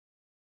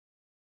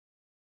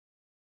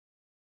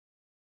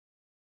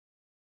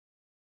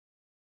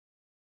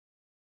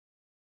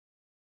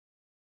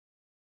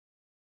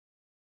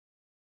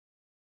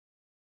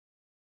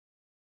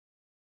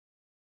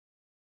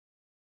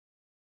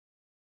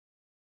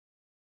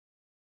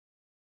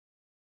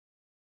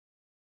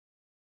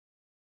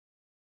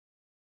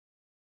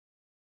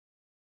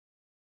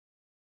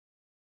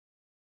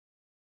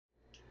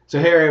So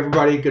hey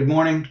everybody, good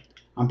morning.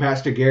 I'm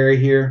Pastor Gary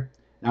here,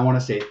 and I want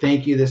to say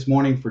thank you this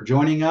morning for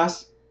joining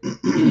us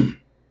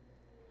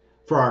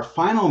for our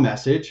final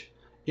message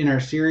in our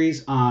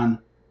series on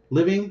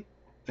living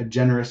a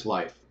generous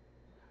life.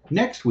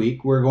 Next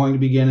week, we're going to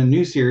begin a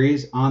new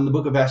series on the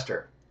book of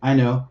Esther. I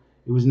know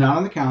it was not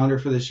on the calendar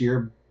for this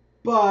year,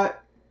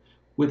 but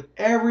with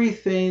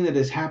everything that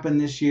has happened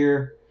this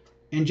year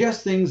and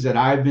just things that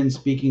I've been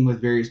speaking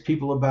with various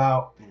people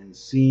about and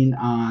seen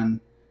on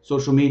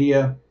social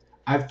media,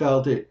 I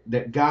felt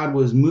that God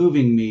was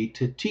moving me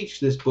to teach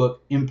this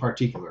book in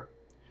particular.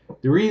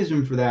 The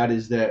reason for that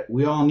is that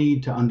we all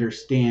need to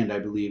understand, I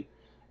believe,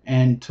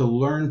 and to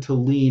learn to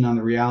lean on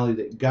the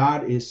reality that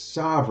God is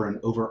sovereign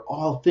over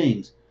all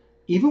things,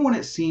 even when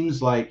it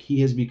seems like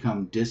he has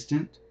become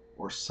distant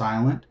or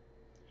silent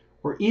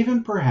or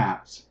even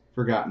perhaps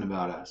forgotten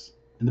about us.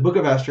 And the book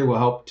of Esther will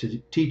help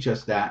to teach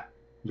us that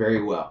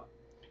very well.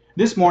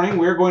 This morning,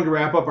 we're going to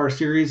wrap up our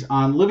series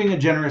on living a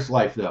generous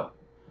life, though.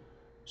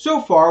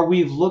 So far,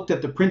 we've looked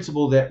at the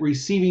principle that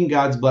receiving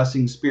God's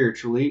blessing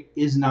spiritually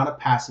is not a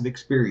passive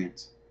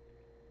experience,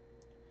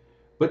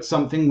 but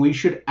something we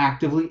should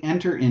actively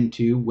enter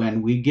into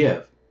when we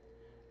give.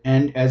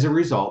 And as a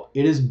result,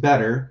 it is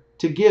better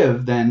to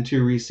give than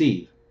to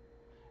receive.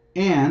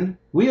 And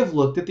we have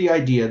looked at the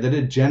idea that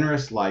a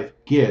generous life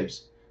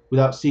gives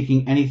without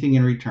seeking anything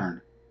in return.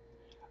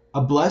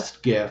 A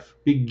blessed gift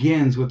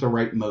begins with the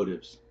right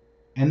motives.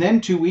 And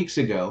then 2 weeks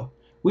ago,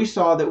 we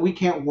saw that we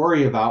can't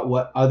worry about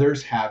what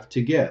others have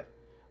to give.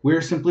 We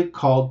are simply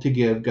called to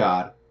give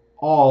God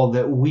all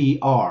that we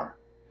are.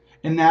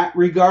 And that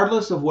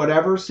regardless of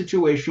whatever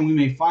situation we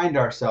may find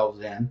ourselves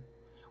in,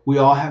 we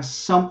all have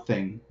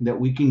something that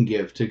we can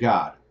give to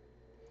God.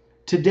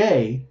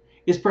 Today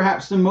is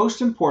perhaps the most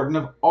important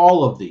of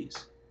all of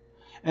these.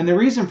 And the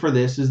reason for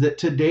this is that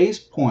today's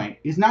point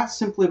is not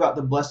simply about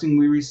the blessing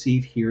we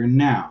receive here and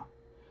now.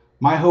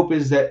 My hope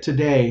is that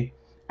today,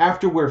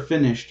 after we're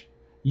finished,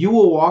 you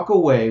will walk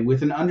away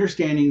with an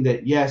understanding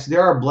that yes,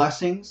 there are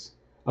blessings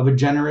of a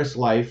generous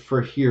life for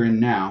here and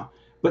now,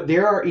 but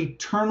there are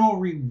eternal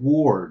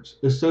rewards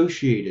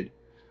associated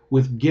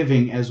with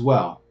giving as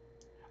well.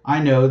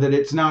 I know that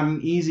it's not an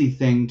easy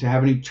thing to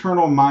have an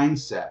eternal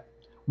mindset,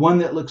 one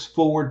that looks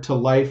forward to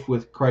life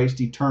with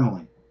Christ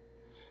eternally,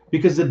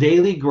 because the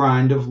daily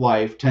grind of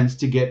life tends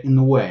to get in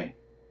the way.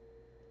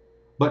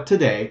 But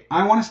today,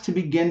 I want us to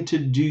begin to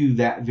do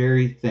that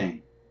very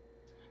thing,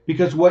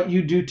 because what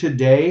you do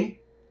today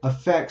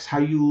affects how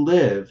you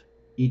live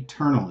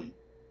eternally.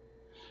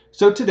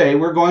 So today,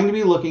 we're going to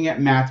be looking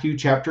at Matthew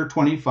chapter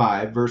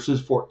 25,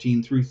 verses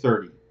 14 through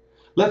 30.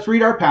 Let's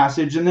read our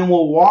passage, and then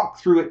we'll walk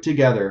through it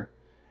together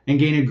and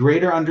gain a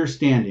greater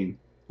understanding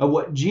of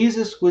what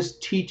Jesus was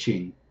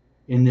teaching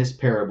in this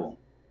parable.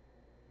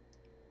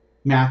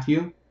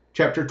 Matthew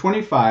chapter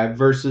 25,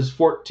 verses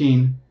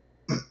 14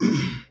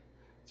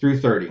 through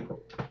 30.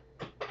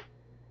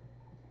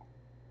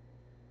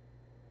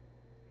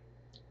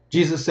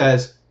 Jesus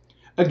says,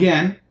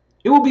 "Again,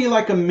 it will be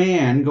like a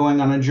man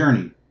going on a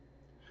journey,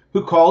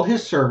 who called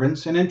his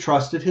servants and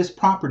entrusted his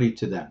property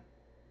to them.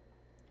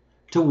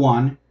 To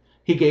one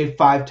he gave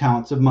 5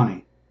 talents of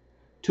money,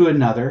 to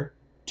another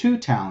 2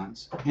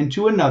 talents, and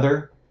to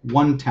another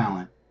 1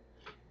 talent,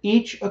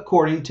 each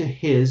according to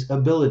his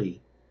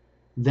ability.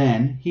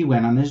 Then he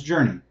went on his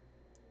journey.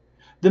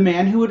 The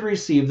man who had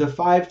received the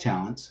 5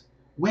 talents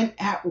went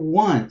at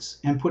once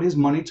and put his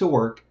money to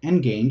work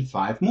and gained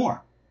 5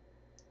 more.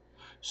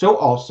 So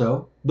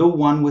also the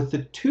one with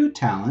the 2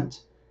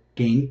 talents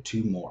gained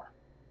 2 more.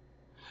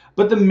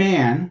 But the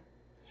man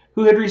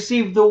who had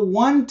received the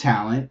 1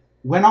 talent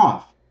went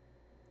off.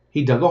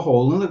 He dug a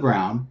hole in the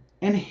ground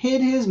and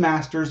hid his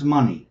master's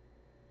money.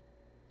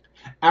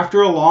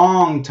 After a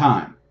long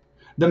time,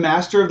 the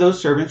master of those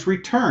servants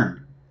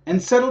returned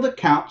and settled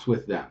accounts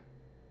with them.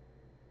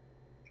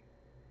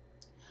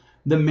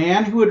 The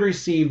man who had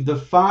received the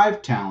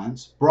 5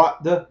 talents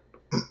brought the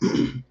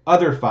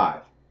other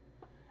 5.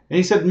 And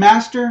he said,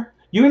 'Master,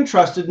 you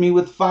entrusted me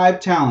with 5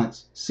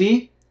 talents.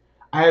 See,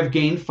 I have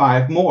gained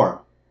 5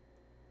 more.'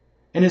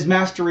 And his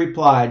master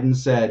replied and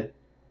said,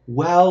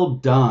 'Well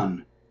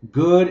done,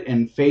 good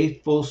and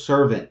faithful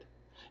servant.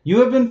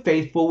 You have been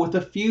faithful with a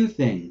few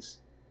things.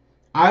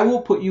 I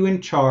will put you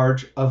in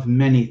charge of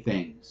many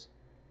things.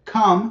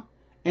 Come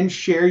and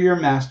share your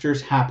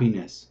master's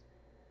happiness.'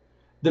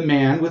 The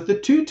man with the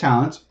 2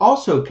 talents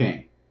also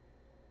came.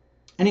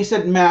 And he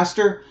said,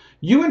 'Master,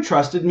 you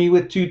entrusted me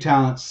with 2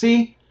 talents.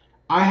 See,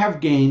 I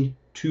have gained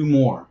 2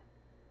 more.'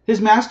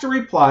 His master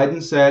replied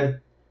and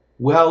said,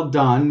 'Well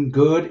done,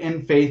 good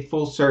and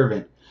faithful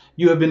servant.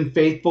 You have been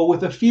faithful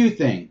with a few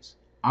things.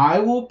 I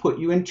will put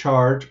you in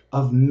charge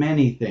of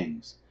many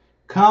things.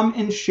 Come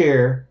and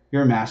share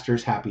your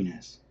master's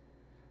happiness.'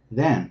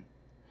 Then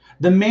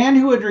the man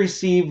who had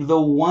received the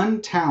 1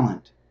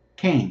 talent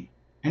came,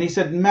 and he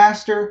said,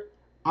 'Master,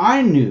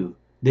 I knew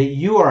that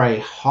you are a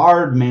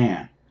hard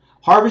man,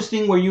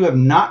 harvesting where you have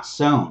not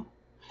sown,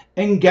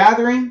 and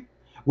gathering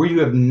where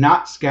you have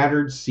not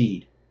scattered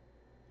seed.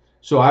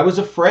 So I was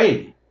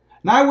afraid,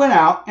 and I went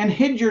out and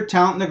hid your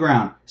talent in the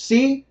ground.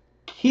 See,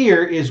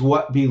 Here is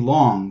what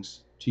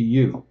belongs to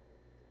you."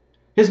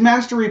 His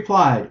master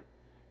replied,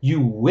 "You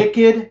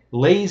wicked,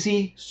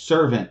 lazy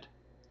servant.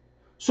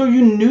 So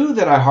you knew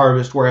that I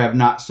harvest where I have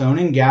not sown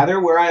and gather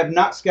where I have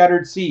not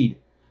scattered seed.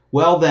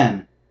 Well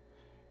then,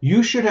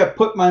 you should have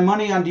put my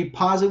money on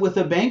deposit with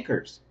the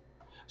bankers,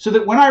 so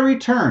that when I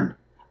returned,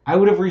 I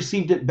would have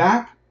received it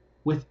back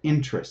with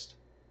interest.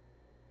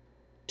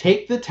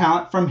 Take the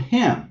talent from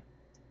him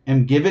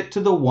and give it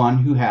to the one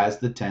who has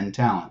the 10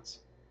 talents.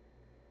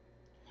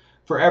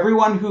 For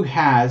everyone who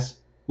has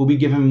will be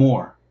given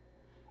more,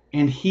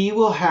 and he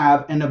will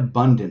have an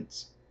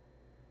abundance.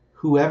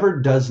 Whoever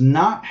does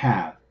not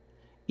have,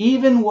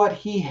 even what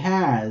he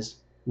has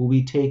will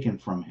be taken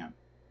from him.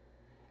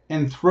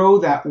 And throw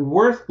that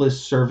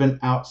worthless servant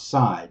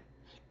outside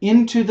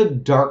into the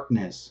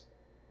darkness,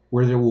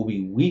 where there will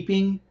be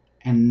weeping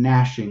and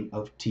gnashing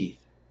of teeth."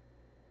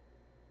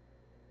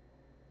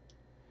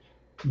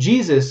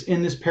 Jesus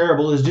in this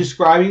parable is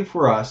describing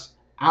for us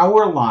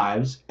our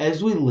lives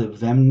as we live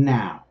them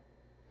now.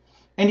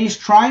 And he's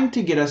trying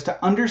to get us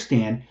to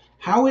understand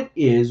how it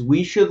is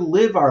we should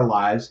live our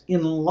lives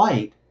in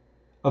light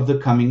of the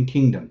coming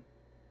kingdom.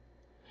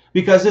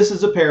 Because this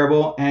is a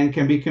parable and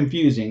can be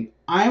confusing,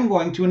 I am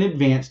going to in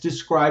advance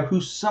describe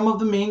who some of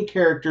the main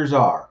characters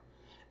are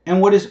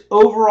and what is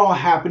overall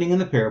happening in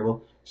the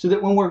parable, so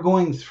that when we're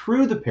going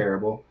through the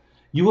parable,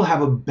 you will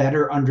have a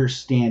better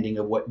understanding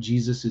of what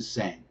Jesus is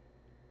saying.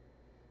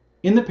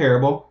 In the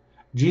parable,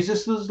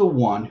 Jesus is the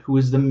one who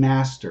is the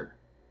master.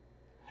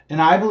 And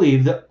I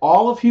believe that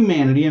all of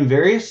humanity in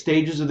various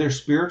stages of their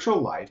spiritual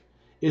life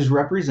is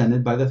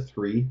represented by the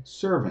 3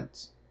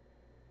 servants.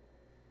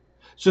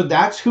 So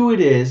that's who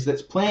it is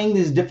that's playing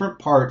these different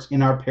parts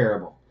in our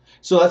parable.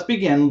 So let's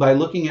begin by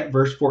looking at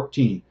verse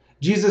 14.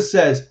 Jesus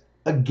says,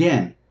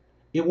 "Again,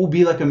 it will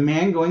be like a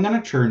man going on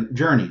a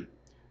journey,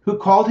 who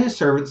called his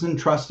servants and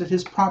entrusted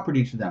his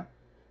property to them."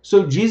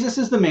 So Jesus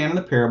is the man in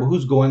the parable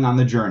who's going on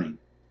the journey.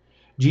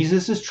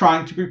 Jesus is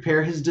trying to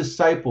prepare his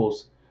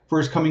disciples for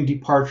his coming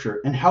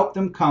departure and help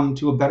them come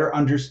to a better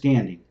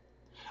understanding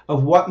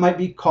of what might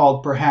be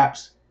called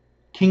perhaps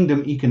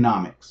kingdom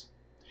economics.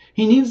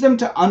 He needs them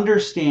to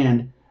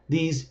understand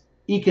these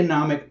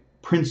economic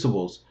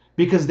principles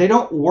because they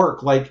don't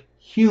work like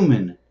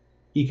human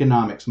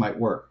economics might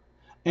work.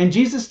 And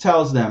Jesus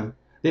tells them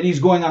that he's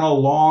going on a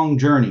long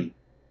journey.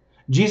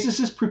 Jesus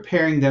is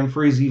preparing them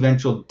for his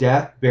eventual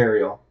death,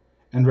 burial,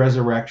 and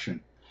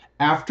resurrection,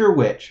 after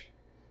which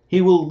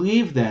he will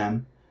leave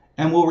them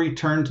and will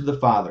return to the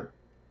Father.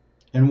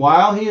 And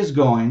while he is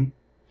going,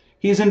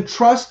 he is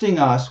entrusting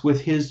us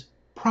with his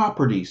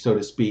property, so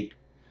to speak.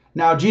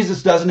 Now,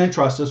 Jesus doesn't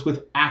entrust us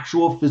with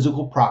actual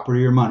physical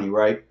property or money,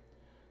 right?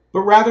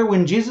 But rather,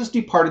 when Jesus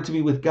departed to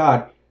be with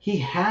God, he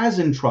has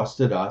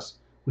entrusted us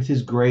with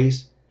his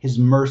grace, his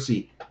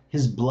mercy,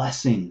 his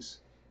blessings.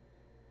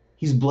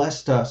 He's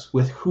blessed us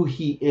with who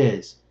he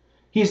is.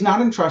 He's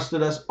not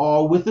entrusted us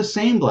all with the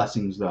same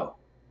blessings, though,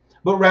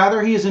 but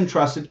rather he has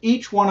entrusted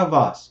each one of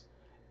us,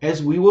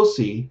 as we will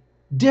see,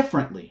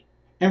 differently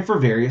and for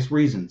various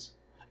reasons.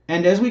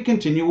 And as we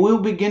continue, we'll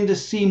begin to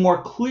see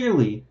more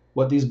clearly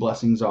what these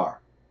blessings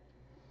are.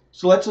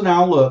 So let's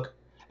now look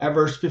at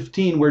verse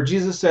 15, where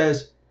Jesus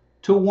says,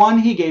 "To one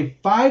he gave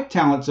 5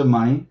 talents of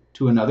money,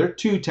 to another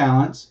 2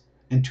 talents,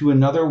 and to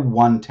another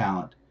 1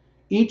 talent,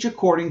 each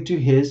according to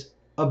his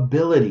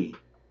ability.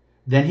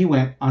 Then he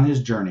went on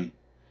his journey."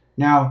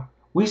 Now,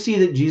 we see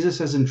that Jesus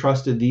has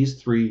entrusted these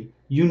 3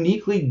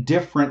 uniquely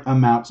different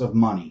amounts of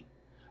money.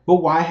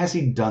 But why has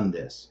he done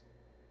this?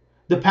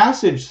 The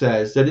passage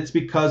says that it's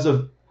because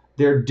of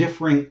their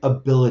differing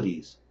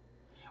abilities.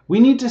 We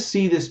need to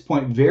see this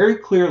point very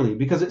clearly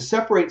because it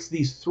separates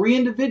these 3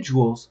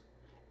 individuals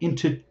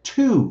into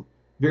 2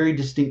 very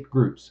distinct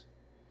groups.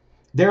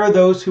 There are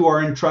those who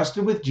are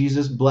entrusted with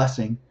Jesus'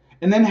 blessing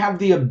and then have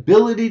the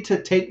ability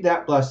to take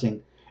that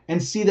blessing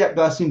and see that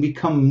blessing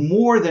become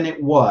more than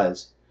it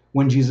was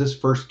when Jesus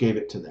first gave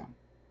it to them.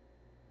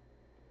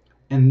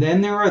 And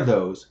then there are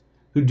those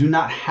who do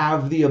not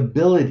have the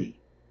ability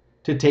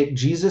to take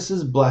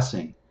Jesus'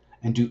 blessing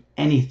and do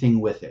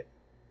anything with it.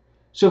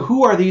 So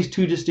who are these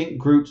 2 distinct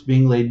groups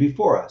being laid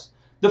before us?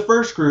 The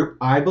first group,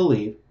 I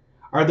believe,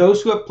 are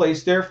those who have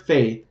placed their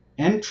faith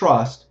and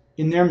trust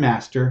in their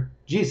master,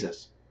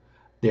 Jesus.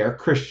 They are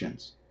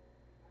Christians.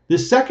 The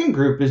second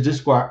group is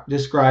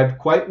described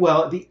quite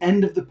well at the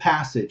end of the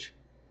passage.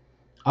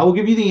 I will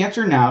give you the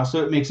answer now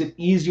so it makes it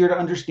easier to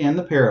understand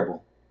the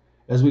parable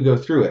as we go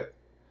through it.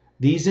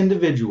 These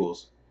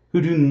individuals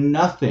who do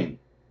nothing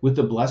with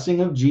the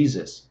blessing of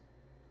Jesus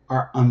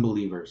are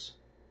unbelievers.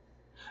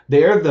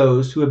 They are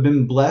those who have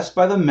been blessed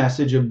by the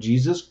message of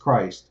Jesus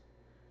Christ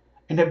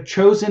and have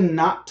chosen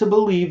not to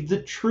believe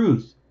the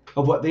truth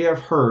of what they have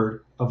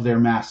heard of their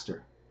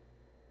master.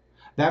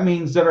 That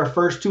means that our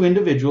first 2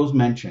 individuals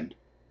mentioned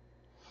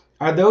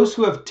are those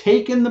who have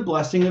taken the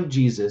blessing of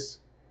Jesus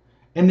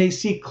and they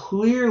see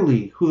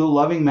clearly who the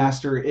loving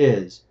master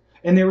is,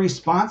 and their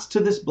response to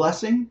this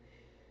blessing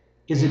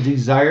is a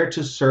desire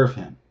to serve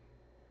him.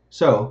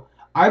 So,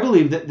 I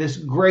believe that this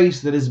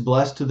grace that is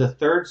blessed to the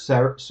third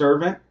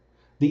servant,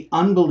 the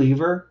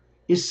unbeliever,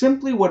 is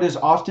simply what is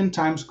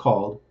oftentimes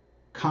called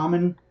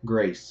common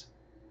grace.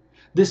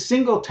 This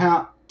single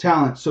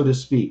talent, so to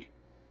speak,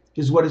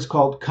 is what is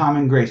called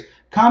common grace.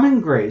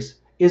 Common grace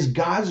is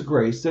God's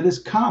grace that is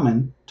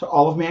common to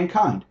all of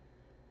mankind.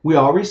 We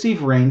all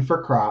receive rain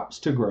for crops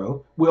to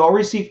grow. We all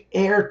receive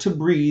air to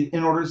breathe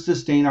in order to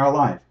sustain our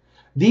life.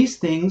 These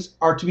things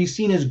are to be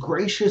seen as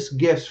gracious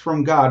gifts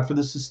from God for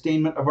the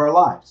sustainment of our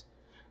lives.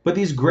 But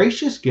these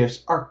gracious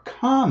gifts are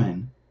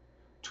common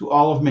to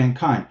all of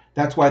mankind.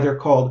 That's why they're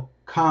called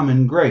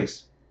common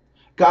grace.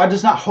 God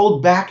does not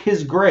hold back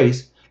his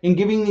grace in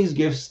giving these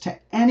gifts to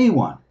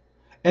anyone.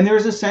 And there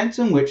is a sense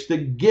in which the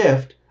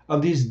gift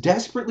of these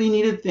desperately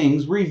needed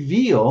things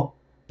reveal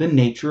the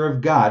nature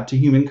of God to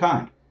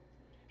humankind.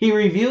 He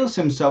reveals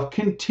himself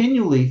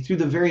continually through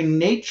the very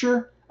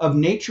nature of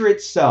nature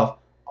itself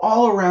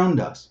all around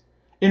us.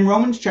 In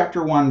Romans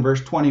chapter 1,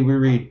 verse 20, we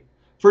read,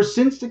 "For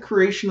since the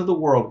creation of the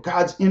world,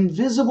 God's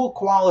invisible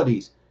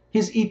qualities,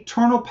 his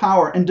eternal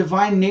power and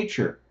divine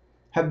nature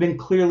have been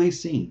clearly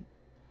seen,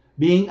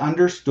 being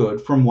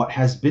understood from what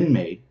has been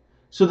made,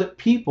 so that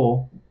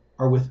people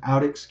are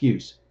without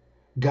excuse.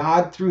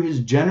 God, through his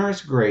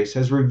generous grace,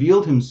 has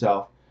revealed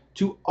himself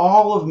to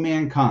all of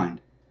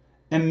mankind,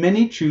 and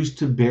many choose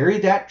to bury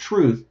that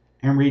truth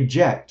and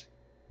reject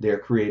their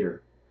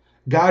Creator.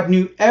 God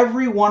knew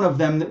every one of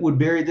them that would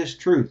bury this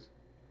truth,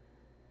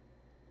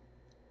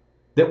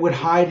 that would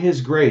hide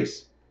his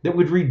grace, that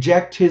would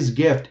reject his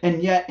gift,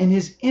 and yet in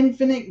his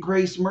infinite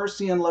grace,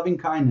 mercy, and loving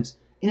kindness,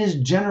 in his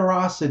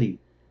generosity,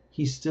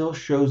 he still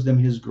shows them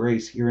his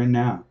grace here and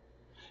now.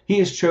 He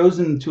has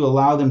chosen to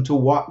allow them to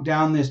walk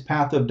down this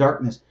path of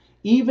darkness,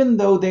 even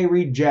though they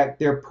reject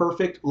their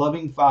perfect,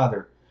 loving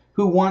Father,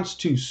 who wants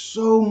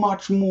so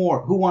much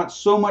more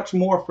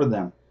for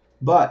them.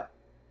 But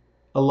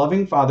a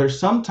loving Father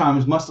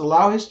sometimes must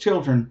allow his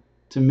children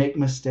to make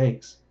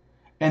mistakes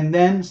and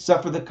then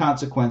suffer the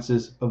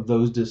consequences of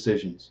those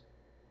decisions.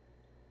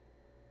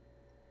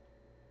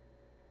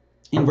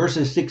 In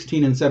verses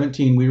 16 and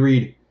 17, we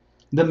read,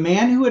 "The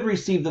man who had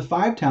received the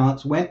 5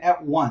 talents went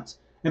at once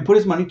and put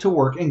his money to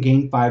work and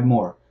gained 5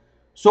 more.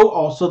 So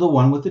also the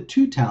one with the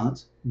 2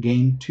 talents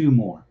gained 2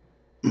 more."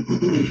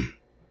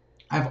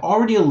 I've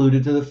already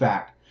alluded to the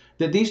fact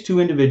that these 2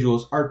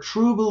 individuals are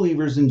true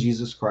believers in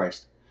Jesus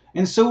Christ.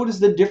 And so what is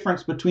the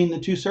difference between the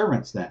 2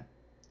 servants then?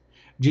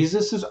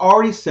 Jesus has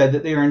already said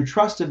that they are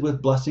entrusted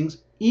with blessings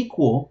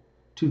equal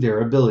to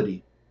their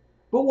ability.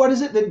 But what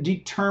is it that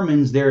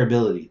determines their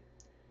ability?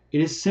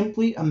 It is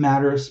simply a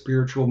matter of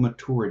spiritual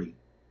maturity.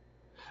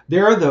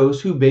 There are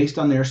those who, based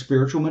on their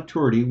spiritual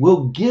maturity,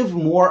 will give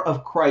more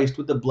of Christ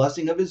with the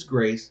blessing of his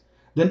grace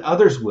than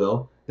others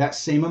will that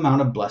same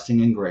amount of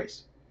blessing and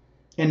grace.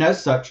 And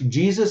as such,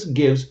 Jesus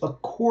gives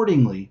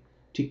accordingly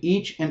to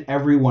each and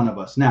every one of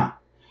us. Now,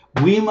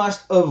 we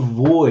must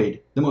avoid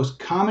the most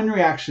common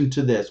reaction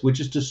to this, which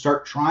is to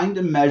start trying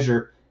to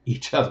measure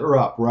each other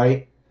up,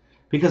 right?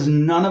 Because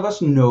none of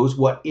us knows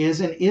what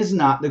is and is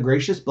not the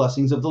gracious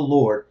blessings of the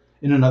Lord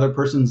in another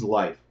person's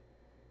life,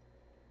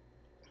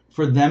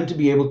 for them to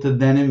be able to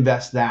then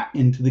invest that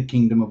into the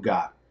kingdom of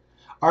God.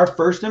 Our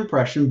first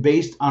impression,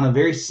 based on a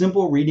very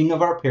simple reading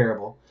of our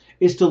parable,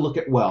 is to look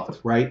at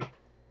wealth, right?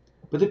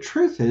 But the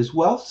truth is,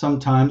 wealth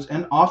sometimes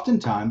and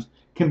oftentimes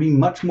can be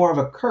much more of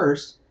a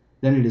curse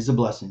than it is a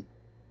blessing.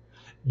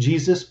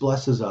 Jesus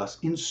blesses us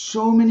in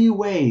so many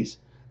ways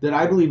that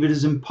I believe it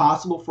is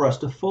impossible for us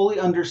to fully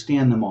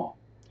understand them all.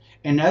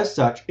 And as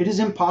such, it is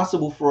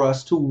impossible for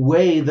us to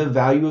weigh the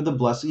value of the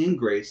blessing and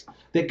grace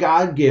that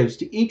God gives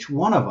to each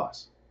one of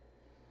us.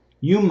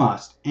 You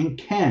must and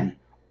can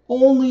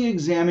only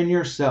examine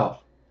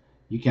yourself.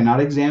 You cannot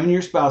examine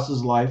your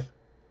spouse's life,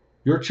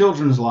 your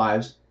children's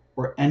lives,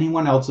 or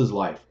anyone else's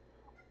life.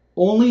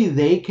 Only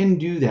they can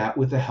do that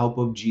with the help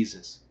of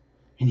Jesus.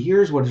 And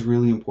here's what is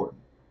really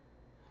important.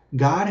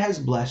 God has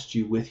blessed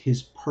you with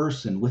his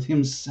person, with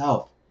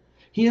himself.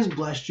 He has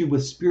blessed you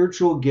with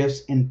spiritual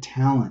gifts and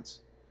talents.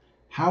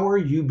 How are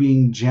you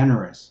being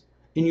generous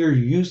in your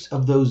use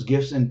of those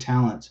gifts and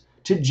talents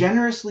to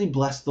generously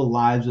bless the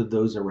lives of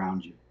those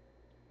around you?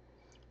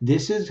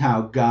 This is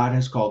how God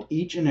has called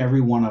each and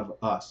every one of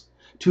us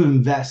to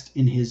invest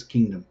in his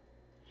kingdom.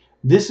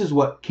 This is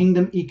what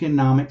kingdom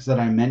economics that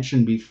I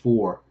mentioned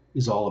before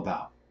is all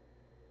about.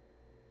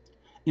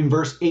 In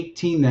verse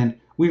 18 then,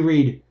 we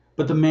read,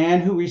 "But the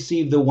man who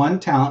received the 1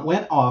 talent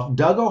went off,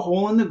 dug a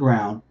hole in the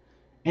ground,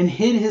 and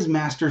hid his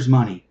master's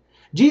money."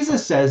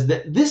 Jesus says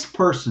that this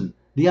person,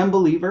 the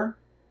unbeliever,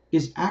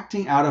 is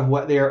acting out of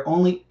what they are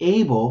only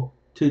able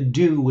to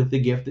do with the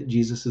gift that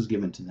Jesus has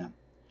given to them.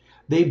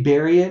 They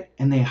bury it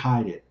and they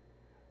hide it.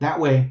 That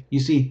way, you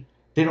see,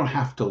 they don't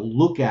have to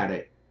look at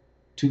it,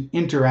 to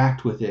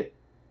interact with it,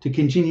 to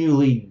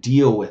continually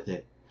deal with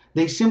it.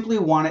 They simply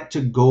want it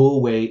to go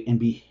away and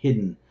be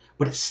hidden,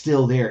 but it's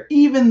still there.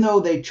 Even though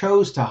they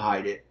chose to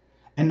hide it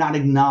and not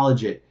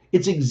acknowledge it,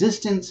 its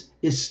existence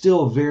is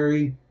still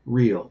very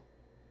real.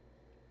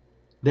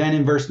 Then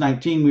in verse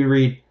 19 we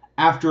read,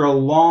 "After a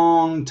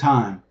long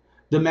time,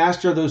 the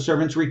master of those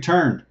servants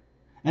returned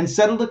and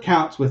settled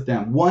accounts with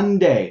them one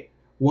day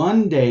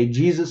One day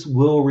Jesus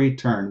will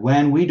return.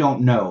 When? We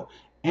don't know.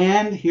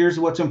 And here's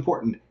what's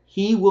important.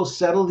 He will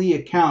settle the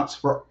accounts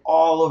for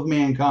all of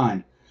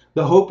mankind.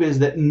 The hope is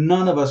that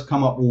none of us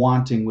come up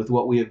wanting with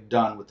what we have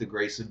done with the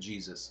grace of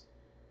Jesus.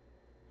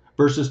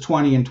 Verses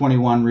 20 and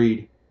 21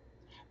 read,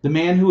 "The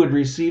man who had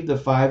received the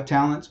 5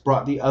 talents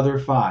brought the other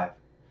 5.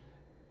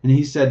 And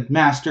he said,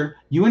 'Master,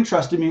 you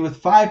entrusted me with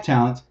 5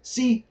 talents.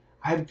 See,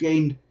 I've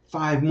gained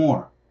 5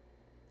 more.'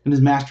 And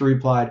his master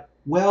replied,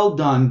 'Well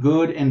done,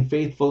 good and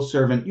faithful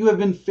servant. You have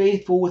been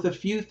faithful with a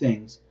few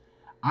things.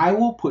 I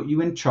will put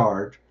you in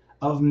charge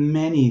of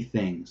many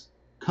things.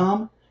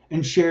 Come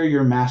and share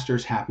your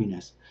master's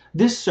happiness.'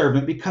 This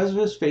servant, because of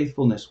his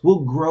faithfulness,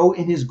 will grow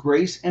in his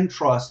grace and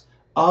trust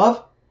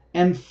of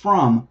and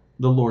from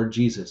the Lord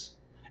Jesus.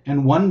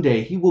 And one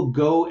day he will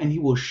go and he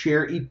will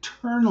share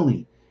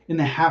eternally in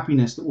the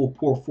happiness that will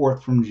pour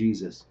forth from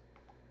Jesus."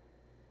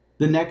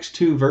 The next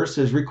 2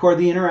 verses record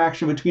the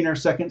interaction between our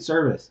second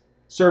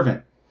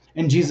servant.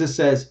 And Jesus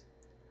says,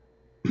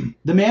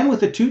 "The man with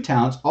the 2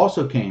 talents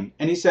also came,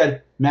 and he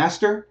said,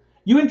 'Master,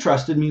 you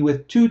entrusted me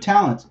with 2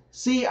 talents.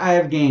 See, I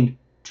have gained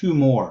 2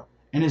 more.'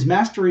 And his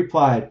master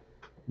replied,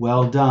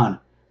 'Well done,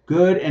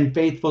 good and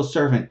faithful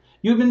servant.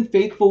 You have been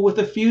faithful with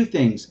a few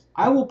things.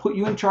 I will put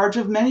you in charge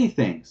of many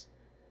things.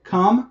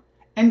 Come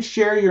and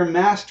share your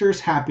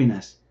master's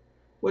happiness.'"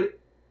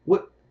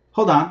 What?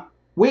 Hold on.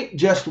 Wait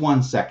just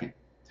 1 second.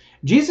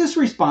 Jesus'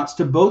 response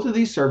to both of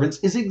these servants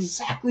is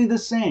exactly the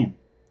same.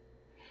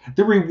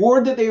 The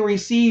reward that they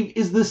receive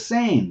is the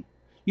same.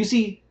 You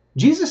see,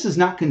 Jesus is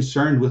not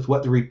concerned with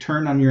what the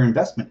return on your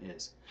investment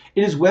is.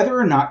 It is whether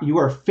or not you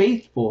are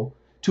faithful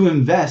to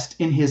invest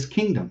in his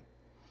kingdom.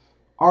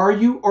 Are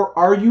you or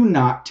are you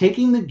not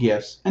taking the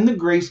gifts and the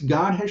grace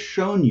God has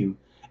shown you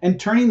and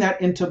turning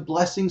that into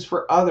blessings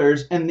for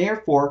others and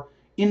therefore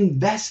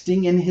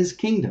investing in his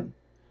kingdom?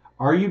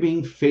 Are you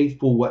being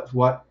faithful with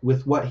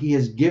what he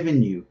has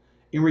given you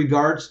in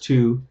regards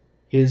to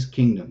his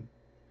kingdom?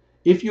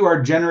 If you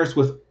are generous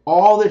with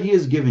all that he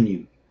has given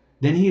you,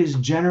 then he is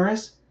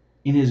generous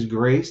in his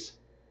grace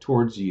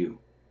towards you.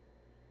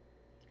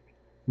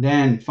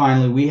 Then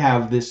finally, we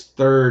have this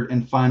third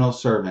and final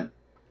servant.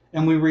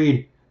 And we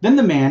read, "Then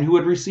the man who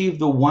had received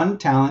the 1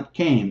 talent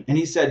came, and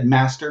he said,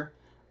 'Master,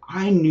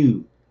 I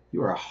knew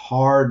you are a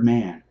hard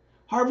man,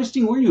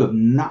 harvesting where you have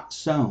not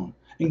sown,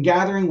 and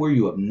gathering where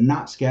you have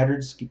not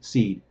scattered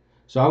seed.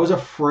 So I was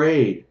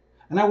afraid,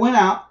 and I went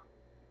out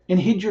and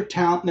hid your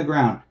talent in the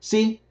ground.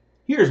 See,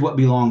 here's what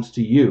belongs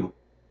to you.'"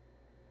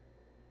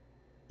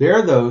 There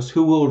are those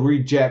who will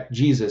reject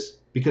Jesus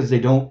because they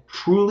don't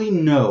truly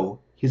know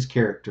his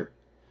character.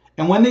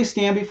 And when they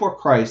stand before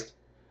Christ,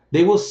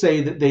 they will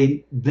say that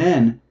they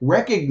then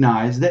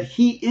recognize that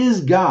he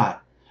is God.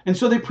 And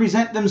so they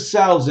present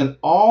themselves and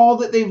all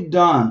that they've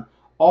done,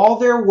 all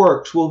their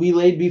works will be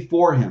laid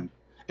before him.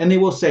 And they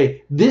will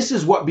say, "This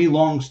is what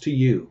belongs to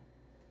you."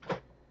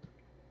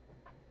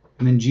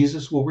 And then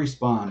Jesus will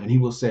respond and he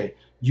will say,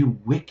 "You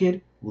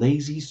wicked,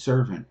 lazy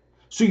servant.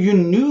 So you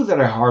knew that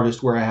I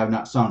harvest where I have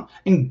not sown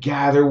and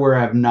gather where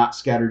I have not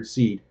scattered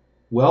seed.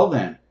 Well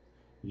then,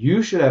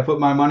 you should have put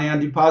my money on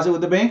deposit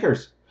with the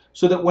bankers,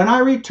 so that when I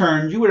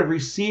returned, you would have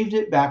received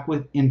it back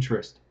with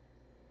interest."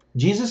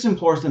 Jesus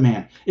implores the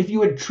man, if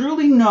you had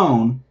truly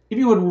known, if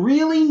you had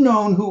really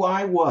known who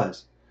I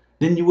was,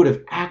 then you would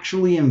have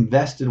actually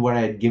invested what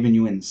I had given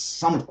you in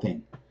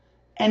something,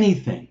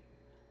 anything.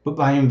 But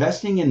by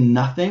investing in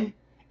nothing,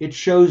 it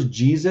shows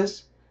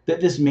Jesus that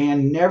this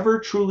man never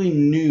truly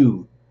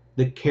knew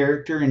the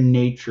character and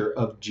nature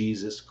of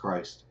Jesus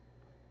Christ.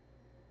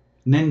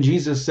 And then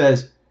Jesus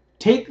says,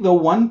 "Take the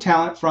 1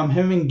 talent from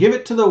him and give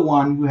it to the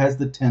one who has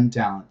the 10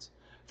 talents.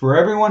 For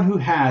everyone who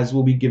has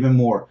will be given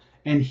more,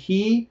 and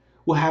he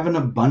will have an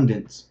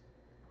abundance.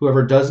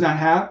 Whoever does not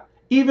have,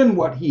 even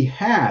what he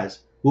has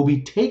will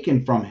be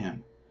taken from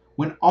him."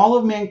 When all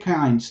of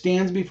mankind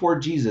stands before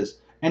Jesus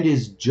and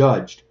is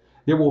judged,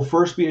 there will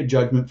first be a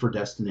judgment for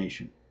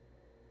destination.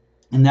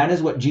 And that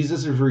is what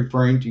Jesus is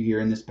referring to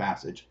here in this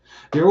passage.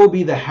 There will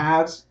be the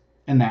haves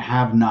and the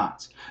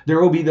have-nots.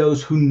 There will be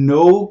those who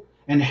know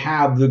and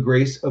have the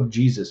grace of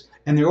Jesus.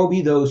 And there will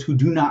be those who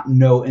do not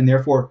know and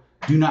therefore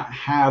do not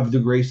have the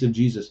grace of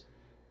Jesus,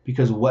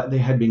 because what they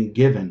had been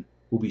given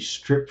will be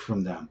stripped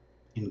from them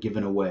and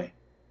given away.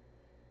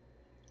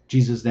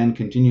 Jesus then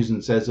continues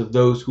and says, of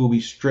those who will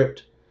be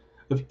stripped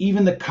of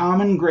even the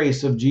common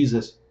grace of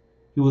Jesus,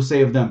 he will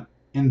say of them,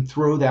 "And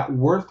throw that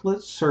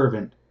worthless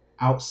servant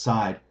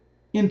outside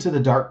into the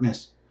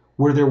darkness,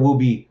 where there will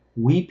be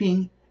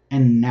weeping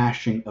and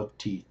gnashing of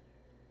teeth."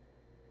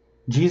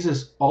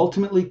 Jesus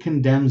ultimately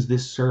condemns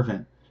this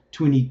servant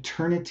to an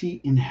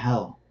eternity in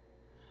hell.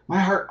 My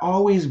heart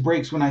always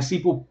breaks when I see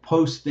people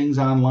post things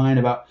online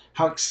about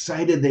how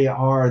excited they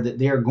are that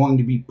they are going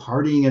to be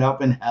partying it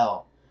up in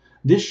hell.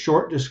 This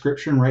short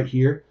description right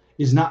here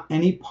is not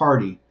any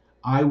party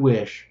I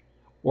wish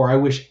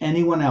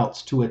anyone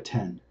else to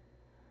attend.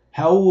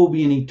 Hell will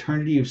be an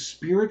eternity of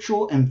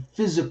spiritual and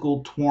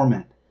physical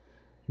torment.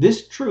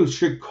 This truth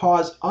should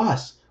cause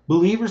us,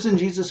 believers in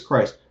Jesus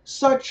Christ,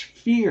 such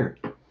fear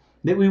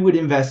that we would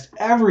invest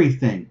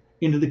everything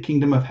into the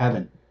kingdom of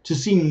heaven to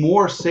see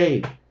more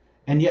saved.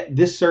 And yet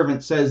this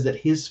servant says that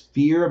his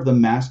fear of the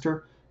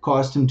master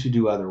caused him to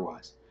do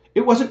otherwise.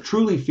 It wasn't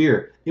truly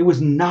fear. It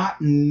was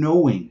not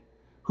knowing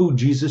who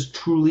Jesus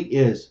truly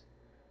is,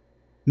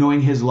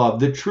 knowing his love.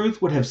 The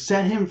truth would have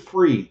set him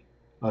free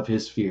of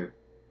his fear.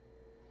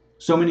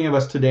 So many of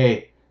us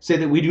today say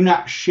that we do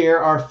not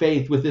share our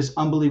faith with this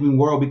unbelieving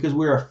world because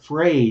we're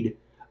afraid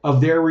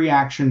of their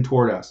reaction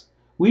toward us.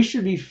 We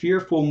should be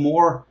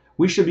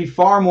we should be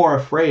far more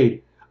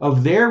afraid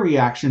of their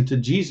reaction to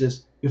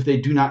Jesus if they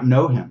do not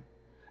know him.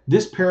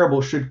 This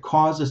parable should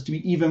cause us to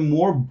be even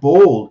more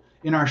bold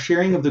in our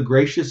sharing of the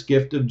gracious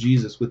gift of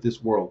Jesus with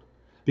this world,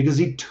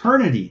 because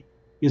eternity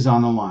is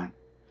on the line.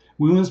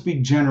 We must be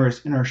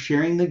generous in our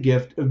sharing the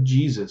gift of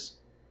Jesus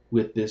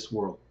with this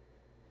world.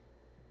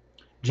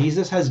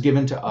 Jesus has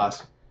given to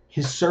us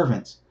his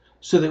servants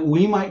so that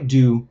we might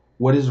do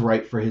what is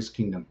right for his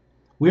kingdom.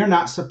 We are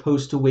not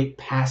supposed to wait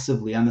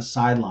passively on the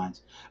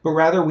sidelines, but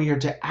rather we are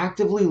to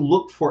actively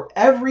look for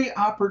every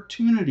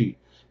opportunity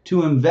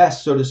to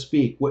invest, so to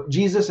speak, what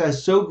Jesus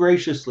has so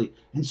graciously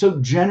and so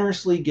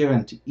generously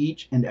given to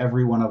each and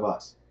every one of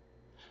us.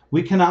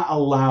 We cannot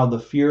allow the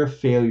fear of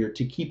failure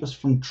to keep us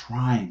from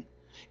trying.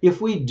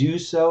 If we do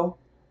so,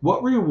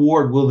 what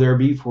reward will there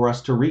be for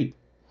us to reap?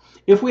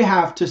 If we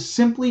have to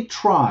simply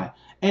try,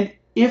 and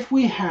if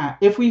we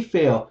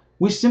fail,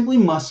 we simply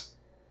must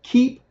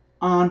keep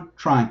on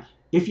trying.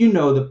 If you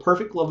know the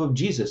perfect love of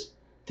Jesus,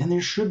 then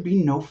there should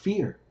be no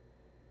fear.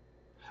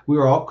 We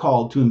are all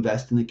called to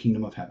invest in the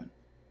kingdom of heaven.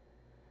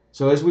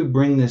 So as we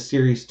bring this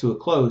series to a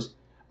close,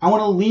 I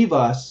want to leave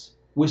us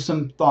with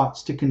some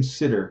thoughts to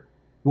consider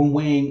when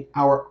weighing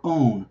our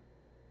own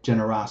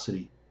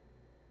generosity.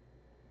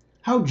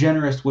 How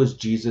generous was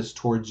Jesus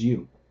towards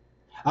you?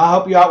 I'll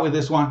help you out with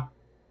this one.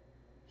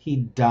 He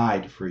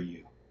died for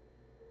you.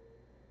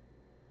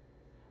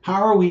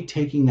 How are we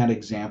taking that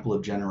example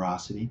of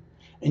generosity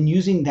and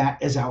using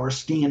that as our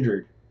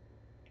standard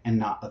and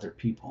not other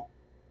people?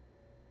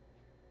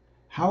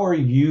 How are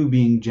you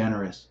being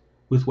generous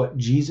with what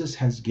Jesus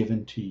has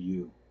given to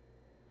you?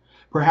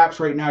 Perhaps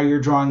right now you're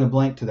drawing a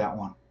blank to that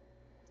one,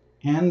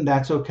 and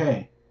that's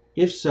okay.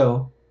 If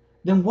so,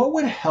 then what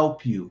would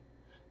help you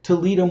to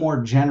lead a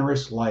more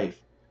generous life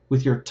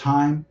with your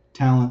time,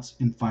 talents,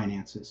 and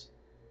finances?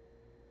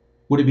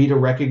 Would it be to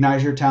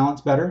recognize your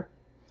talents better?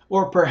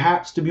 Or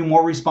perhaps to be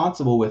more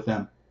responsible with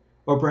them?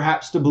 Or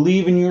perhaps to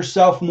believe in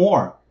yourself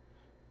more?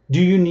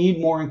 Do you need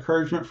more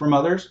encouragement from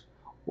others?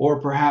 Or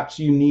perhaps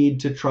you need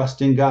to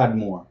trust in God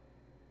more?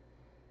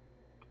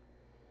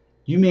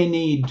 You may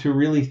need to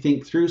really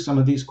think through some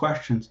of these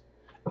questions.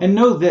 And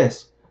know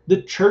this,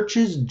 the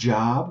church's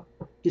job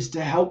is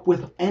to help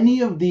with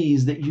any of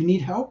these that you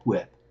need help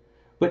with.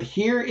 But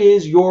here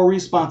is your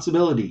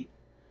responsibility.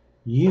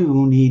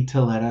 You need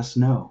to let us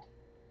know.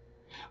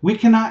 We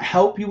cannot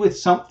help you with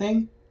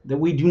something that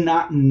we do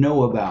not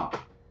know about.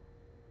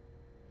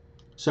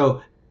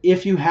 So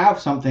if you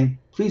have something,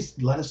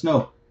 please let us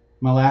know.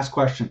 My last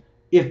question.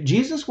 If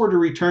Jesus were to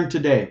return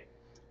today,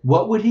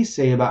 what would he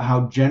say about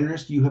how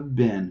generous you have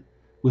been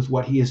with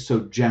what he has so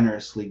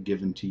generously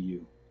given to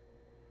you?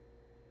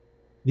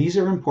 These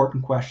are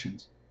important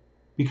questions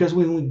because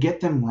when we get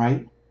them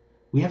right,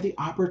 we have the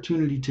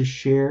opportunity to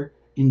share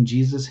in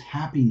Jesus'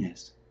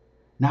 happiness,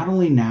 not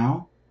only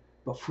now,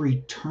 but for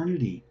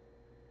eternity,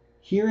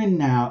 here and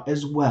now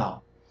as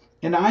well.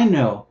 And I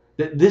know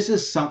that this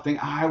is something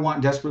I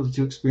want desperately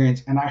to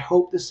experience, and I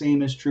hope the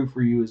same is true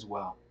for you as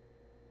well.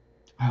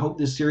 I hope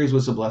this series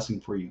was a blessing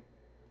for you.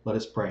 Let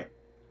us pray.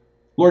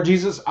 Lord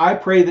Jesus, I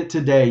pray that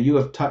today you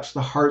have touched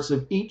the hearts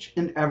of each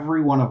and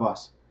every one of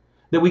us,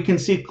 that we can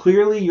see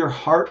clearly your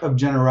heart of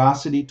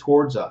generosity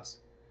towards us,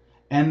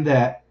 and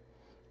that,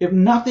 if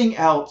nothing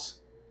else,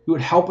 you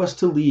would help us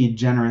to lead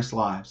generous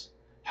lives.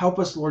 Help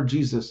us, Lord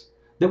Jesus,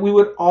 that we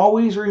would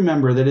always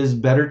remember that it is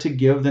better to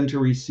give than to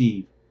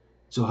receive.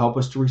 So help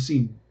us to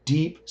receive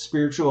deep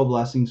spiritual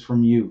blessings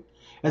from you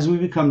as we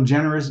become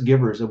generous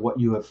givers of what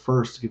you have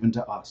first given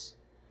to us.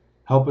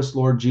 Help us,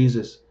 Lord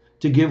Jesus,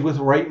 to give with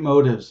right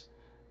motives,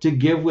 to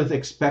give with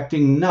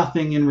expecting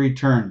nothing in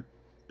return,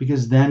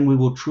 because then we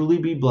will truly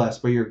be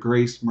blessed by your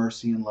grace,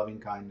 mercy, and loving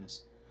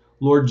kindness.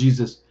 Lord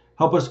Jesus,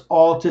 help us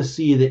all to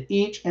see that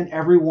each and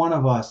every one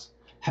of us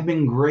have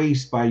been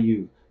graced by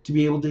you to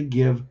be able to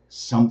give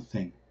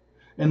something.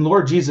 And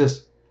Lord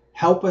Jesus,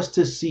 help us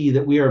to see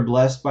that we are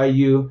blessed by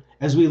you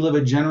as we live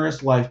a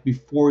generous life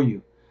before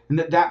you, and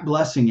that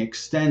blessing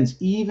extends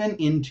even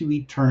into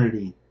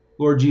eternity.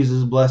 Lord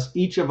Jesus, bless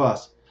each of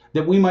us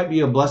that we might be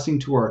a blessing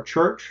to our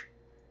church,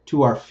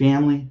 to our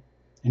family,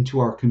 and to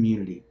our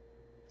community.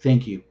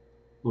 Thank you,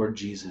 Lord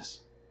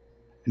Jesus.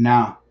 And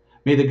now,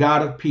 may the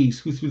God of peace,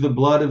 who through the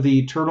blood of the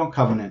eternal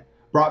covenant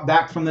brought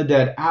back from the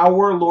dead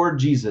our Lord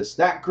Jesus,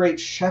 that great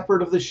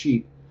shepherd of the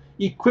sheep,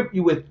 equip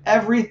you with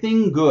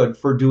everything good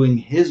for doing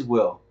his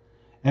will,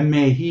 and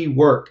may he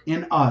work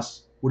in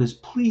us what is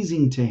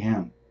pleasing to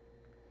him.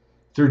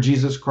 Through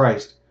Jesus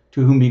Christ,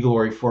 to whom be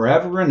glory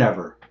forever and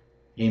ever.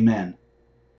 Amen.